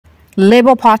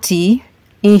Labour Party,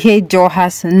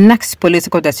 Ihedioha'S next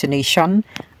political destination,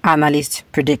 analysts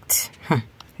predict.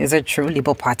 Is it true,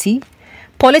 Labour Party?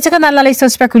 Political analysts are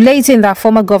speculating that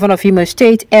former governor of Imo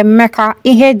State, Emeka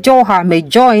Ihedioha, may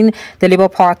join the Labour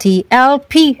Party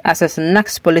LP as his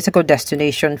next political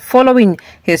destination following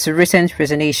his recent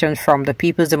resignation from the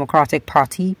People's Democratic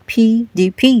Party,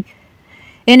 PDP.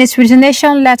 In his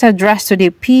resignation letter addressed to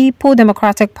the People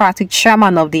Democratic Party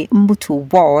chairman of the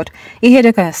Mbutu ward,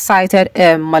 Ihedioha cited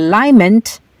a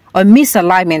misalignment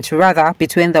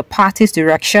between the party's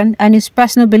direction and his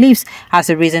personal beliefs as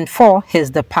a reason for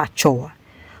his departure.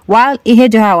 While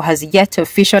Ihedioha has yet to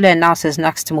officially announce his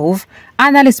next move,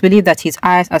 analysts believe that his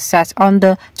eyes are set on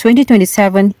the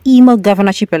 2027 Imo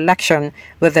governorship election,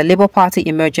 with the Labour Party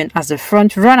emerging as the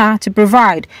front-runner to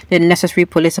provide the necessary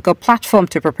political platform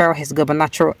to prepare his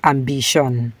gubernatorial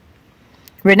ambition.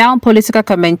 Renowned political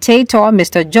commentator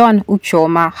Mr. John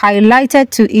Uchoma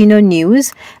highlighted to Ino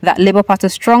News that Labour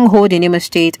Party's stronghold in Imo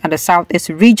State and the Southeast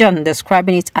region,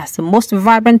 describing it as the most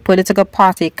vibrant political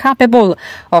party capable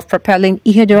of propelling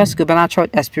Ihedioha'S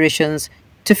gubernatorial aspirations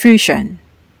to fruition.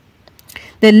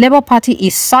 The Labour Party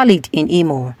is solid in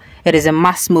Imo. It is a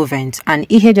mass movement, and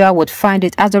Ihedioha would find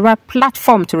it as the right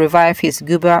platform to revive his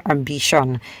guber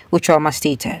ambition, Uchoma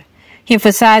stated. He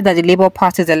emphasized that the Labour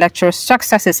Party's electoral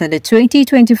successes in the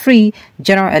 2023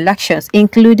 general elections,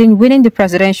 including winning the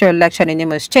presidential election in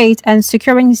Imo State and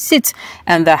securing seats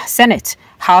in the Senate,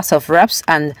 House of Reps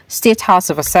and State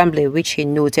House of Assembly, which he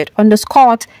noted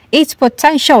underscored its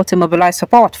potential to mobilize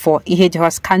support for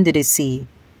Ihedioha'S candidacy.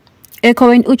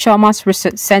 Echoing Uchoma's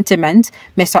recent sentiment,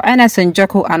 Mr. Ernest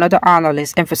Njoku and other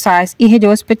analysts emphasized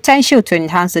Ihedioha'S potential to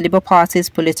enhance the Labour Party's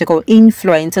political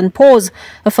influence and pose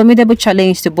a formidable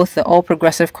challenge to both the All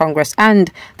Progressive Congress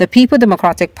and the People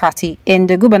Democratic Party in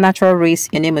the gubernatorial race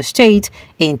in Imo State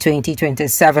in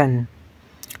 2027.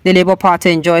 The Labour Party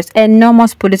enjoys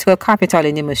enormous political capital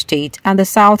in Imo State and the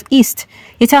Southeast.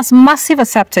 It has massive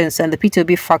acceptance, and the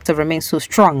P2B factor remains so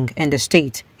strong in the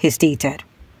state, he stated.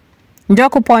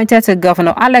 Njoku pointed to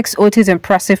Governor Alex Oti's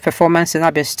impressive performance in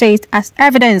Abia State as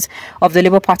evidence of the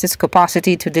Labour Party's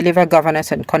capacity to deliver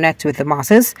governance and connect with the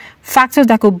masses, factors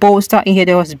that could bolster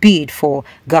Ihedioha'S bid for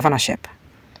governorship.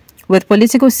 With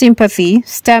political sympathy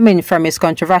stemming from his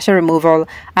controversial removal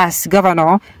as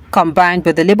governor, combined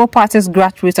with the Labour Party's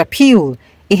grassroots appeal,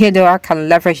 Ihedioha can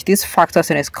leverage these factors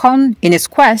in his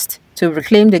quest to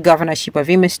reclaim the governorship of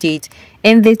Imo State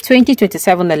in the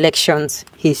 2027 elections,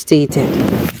 he stated.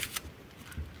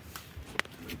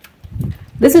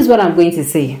 This is what I'm going to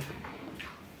say.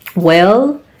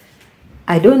 Well,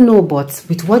 I don't know, but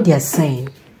with what they are saying,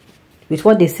 with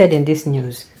what they said in this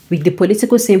news, with the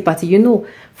political sympathy, you know,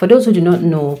 for those who do not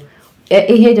know,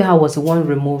 Ihedioha was the one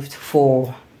removed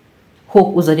for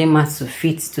Hope Uzodinma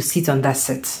to sit on that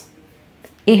seat.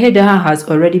 Ihedioha has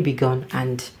already begun,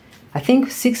 and I think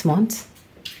 6 months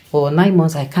or 9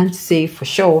 months, I can't say for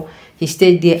sure, he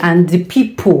stayed there, and the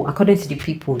people, according to the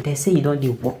people, they say he don't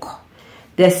work.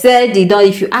 They said they don't,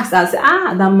 if you ask us,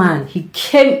 that man, he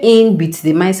came in with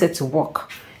the mindset to work.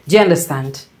 Do you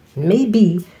understand?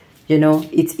 Maybe, you know,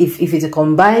 if it's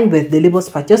combined with the Labour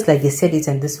Party, just like they said it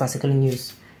in this particular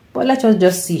news. But let us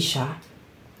just see, Sha.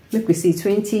 Make we see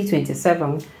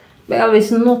 2027. Well,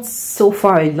 it's not so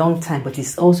far a long time, but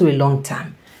it's also a long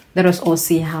time. Let us all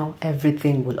see how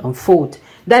everything will unfold.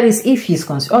 That is, if he's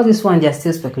concerned. All this one, they are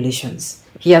still speculations.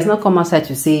 He has not come outside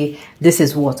to say, this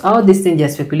is what. All these things they are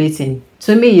speculating.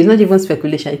 To me, it's not even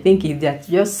speculation. I think they're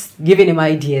just giving him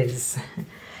ideas.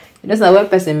 You know, so when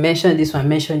person mentioned this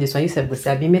one, you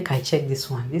said, make I check this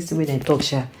one. This is the way they talk,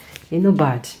 share. It's no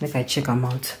bad. Make I check them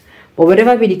out. But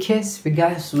whatever be the case, we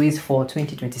got to wait for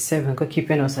 2027. Go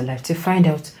keeping us alive to find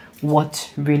out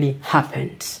what really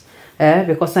happened.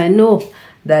 Because I know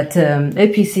that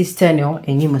APC's tenure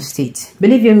in Imo State,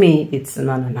 believe you me, it's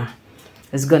no.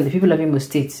 It's gone. The people of Imo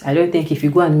State, I don't think if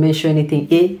you go and mention anything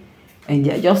A, and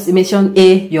just mention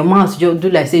A, your mouth just do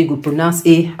like say you could pronounce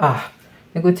A.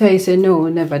 They go tell you say no,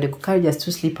 never. They go carry just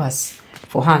 2 slippers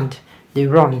for hand. They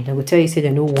run. They go tell you say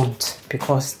they don't want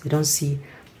because they don't see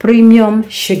premium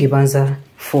Shegibanza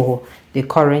for the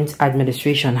current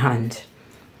administration hand.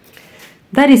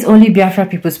 That is only Biafra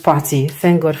People's Party.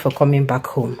 Thank God for coming back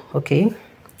home. Okay.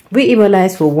 We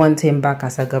Igbo will want him back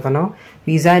as a governor.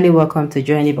 We is highly welcome to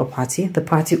join Labour Party, the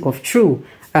party of true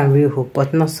and real hope,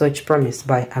 but not such promised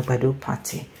by Agbado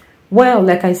Party. Well,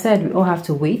 like I said, we all have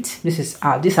to wait. These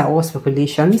are all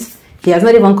speculations. He has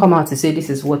not even come out to say this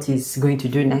is what he's going to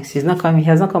do next. He has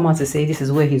not come out to say this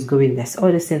is where he's going next. All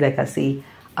these things, like I say,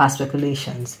 are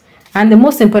speculations. And the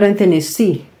most important thing is,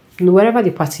 see, wherever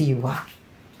the party you are,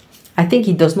 I think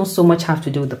it does not so much have to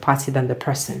do with the party than the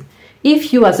person.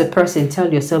 If you as a person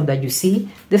tell yourself that, you see,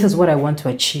 this is what I want to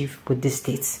achieve with these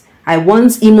states. I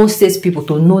want Imo State people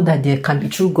to know that there can be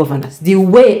true governors. The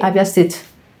way Abia State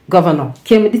governor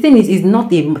came, the thing is, it's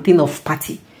not a thing of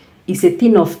party. It's a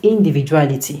thing of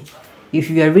individuality. If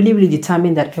you are really, really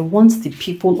determined that I want the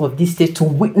people of this state to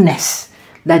witness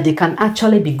that they can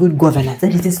actually be good governors,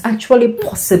 that it is actually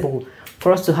possible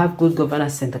for us to have good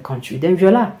governance in the country, then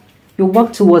voila, you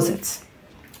work towards it.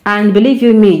 And believe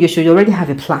you me, you should already have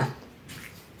a plan.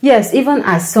 Yes, even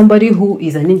as somebody who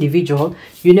is an individual,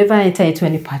 you never enter into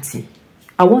any party.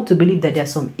 I want to believe that there are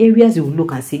some areas you will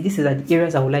look and say, these are the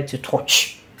areas I would like to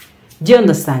touch. Do you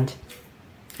understand?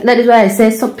 That is why I say,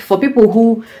 so for people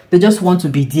who they just want to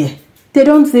be there, they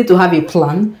don't need to have a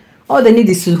plan. All they need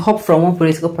is to hop from one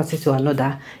political party to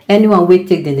another. Anyone will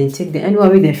take them, then take them. Anyone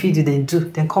will then feed you, then do,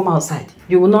 then come outside.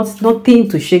 You will not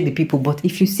think to shake the people. But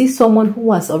if you see someone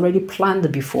who has already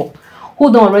planned before,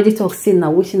 who don't already talk, say,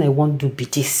 now wishing I want to be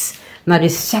this. Now the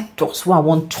sectors who I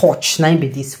want touch, now be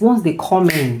this. Once they come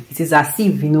in, it is as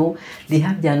if, you know, they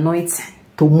have the anointing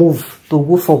to move, to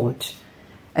go forward.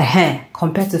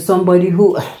 Compared to somebody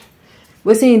who,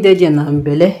 we're saying that you're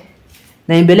Nambele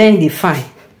in the fine.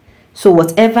 So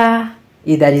whatever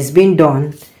that is being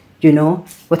done, you know,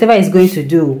 whatever he's going to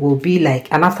do will be like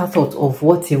an afterthought of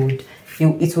what he would,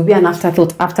 it will be an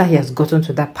afterthought after he has gotten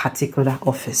to that particular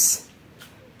office.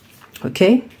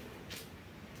 Okay,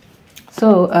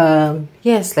 so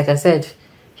yes, like I said,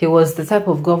 he was the type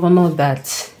of governor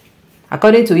that,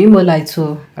 according to Imola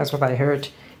too, that's what I heard,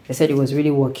 they said he was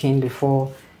really working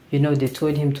before, you know, they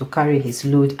told him to carry his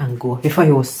load and go, before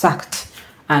he was sacked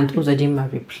and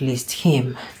Uzodinma replaced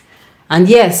him. And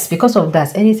yes, because of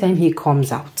that, anytime he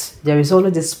comes out, there is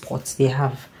always this spot they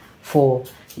have for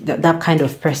that kind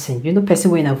of person, you know, person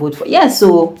we're gonna vote for. Yeah,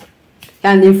 so,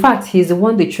 and in fact, he's the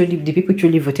one the people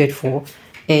truly voted for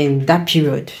in that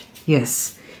period.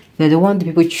 Yes, they're the one the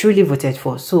people truly voted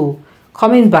for. So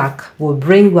coming back will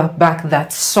bring back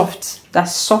that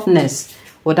softness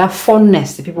or that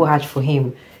fondness the people had for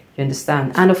him. You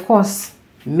understand? And of course,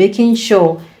 making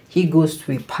sure he goes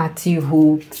to a party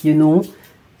who, you know,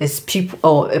 is people,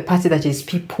 or a party that is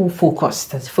people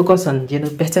focused, that's focused on, you know,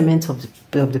 betterment of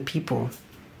the people.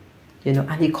 You know,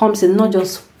 and he comes in not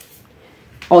just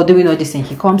doing all this thing,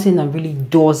 he comes in and really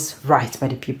does right by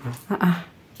the people. What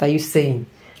are you saying?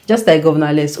 Just like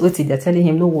Governor Les Oti, they're telling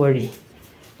him, no worry,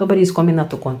 nobody is coming out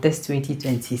to contest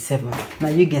 2027. Now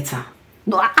you get her.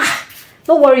 No,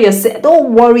 don't worry yourself.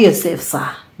 Don't worry yourself,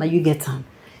 sir. Now you get her.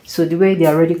 So the way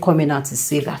they're already coming out to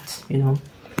say that, you know,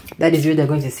 that is where they're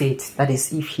going to say it. That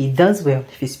is, if he does well,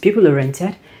 if he's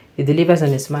people-oriented, he delivers on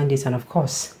his mandate, and of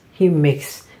course, he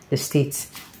makes the state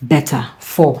better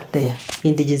for the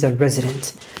indigenous and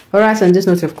residents. Alright, so on this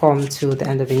note, we've come to the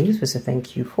end of the news. So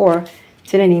thank you for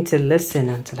tuning in to listen.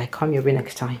 Until I come your way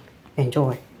next time,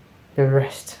 enjoy the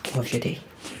rest of your day.